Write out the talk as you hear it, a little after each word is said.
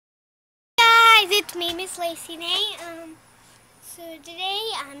it's me, Miss Lacey Nay. So today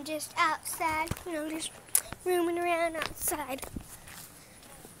I'm just outside, just roaming around outside.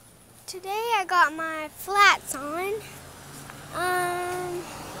 Today I got my flats on.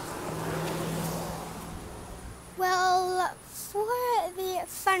 Well, for the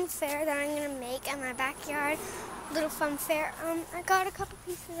fun fair that I'm gonna make in my backyard, little fun fair, I got a couple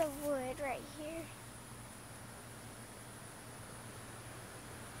pieces of wood right here.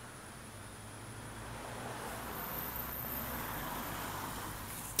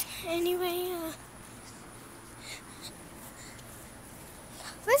 Anyway,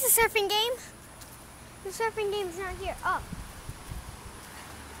 where's the surfing game? The surfing game's not here. Oh,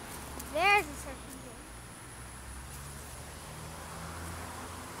 there's the surfing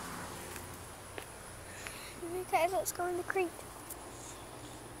game. Okay, let's go in the creek.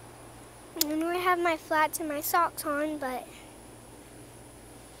 I know I have my flats and my socks on, but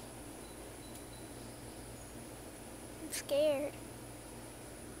I'm scared.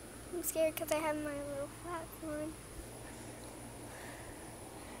 I'm scared because I have my little flats on.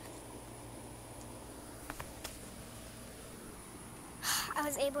 I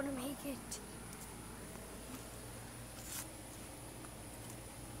was able to make it.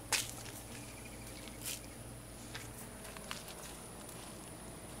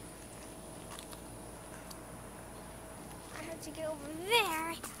 I have to get over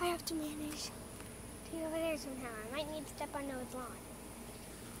there. I have to manage to get over there somehow. I might need to step on Noah's lawn.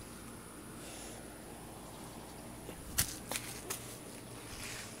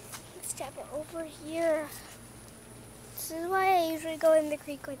 Step over here. This is why I usually go in the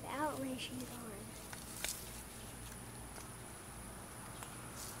creek without my shoes on.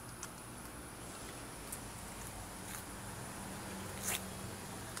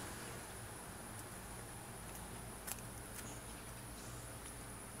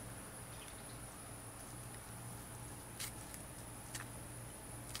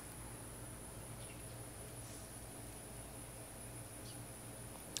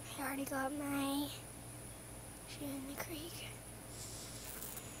 I already got my shoe in the creek.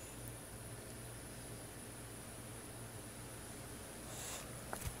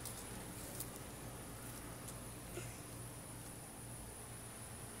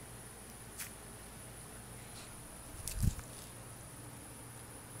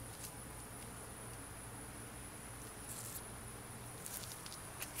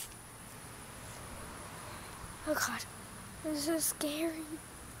 Oh God, this is so scary.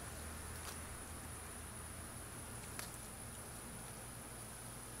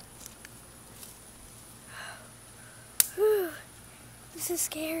 This is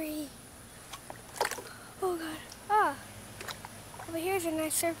scary. Oh God. Ah. Over here's a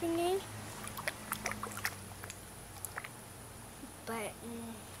nice surfing game. But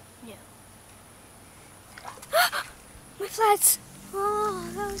no. My flats. Oh,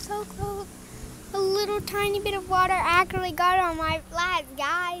 that was so close. A little tiny bit of water actually got on my flats,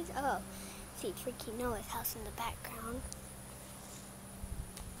 guys. Oh, see freaking Noah's house in the background.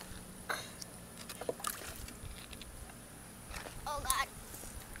 Oh God,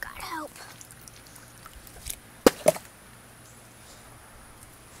 God help.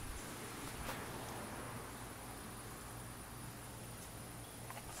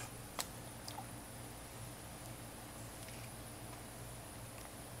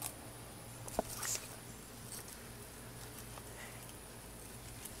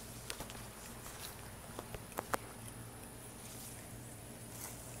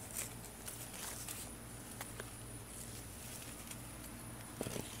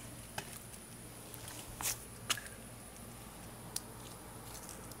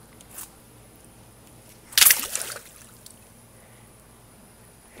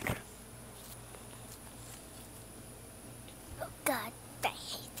 God, I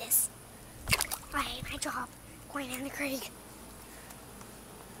hate this. I hate my job going in the creek.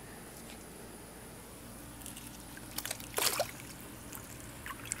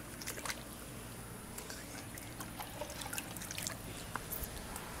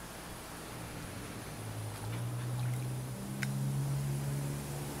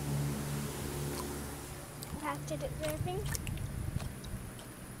 Faster at surfing.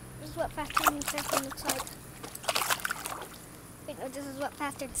 This is what faster than surfing looks like. Wait, no, this is what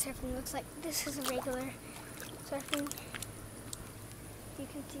faster surfing looks like. This is a regular surfing. You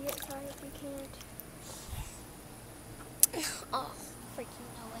can see it, sorry if you can't. Oh, freaking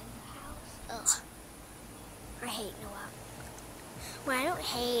Noah in the house. Ugh. I hate Noah. Well, I don't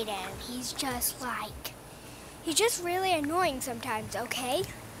hate him. He's just really annoying sometimes, okay?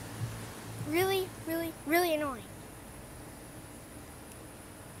 Really, really, really annoying.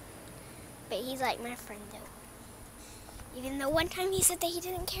 but he's like my friend though. Even though one time he said that he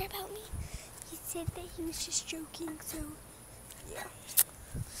didn't care about me. He said that he was just joking, so yeah.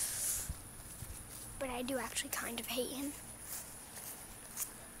 But I do actually kind of hate him.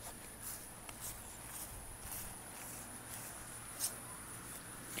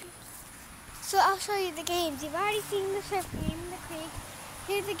 So I'll show you the games. You've already seen the surf game, the creek.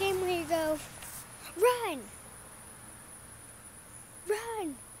 Here's a game where you go, run,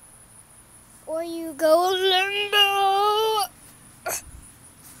 run, or you go limbo.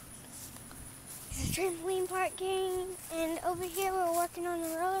 It's a trampoline park game, and over here we're working on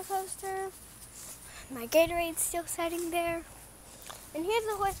a roller coaster. My Gatorade's still sitting there. And here's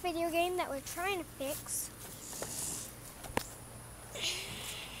the horse video game that we're trying to fix.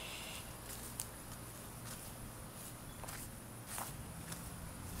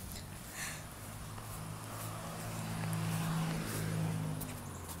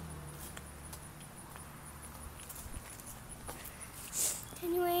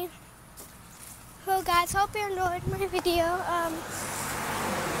 Anyway, well guys, hope you enjoyed my video.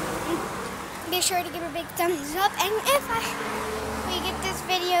 Be sure to give a big thumbs up, and if we get this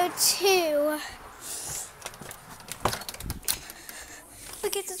video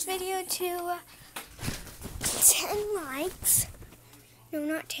to 10 likes, no,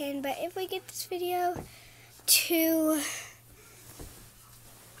 not 10, but if we get this video to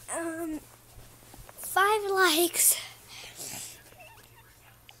 5 likes,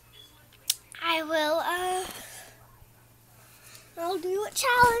 I will, I'll do a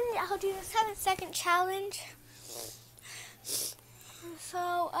challenge. I'll do the 7-second challenge.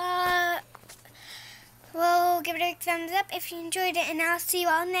 So, we'll give it a big thumbs up if you enjoyed it, and I'll see you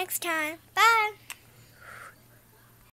all next time. Bye!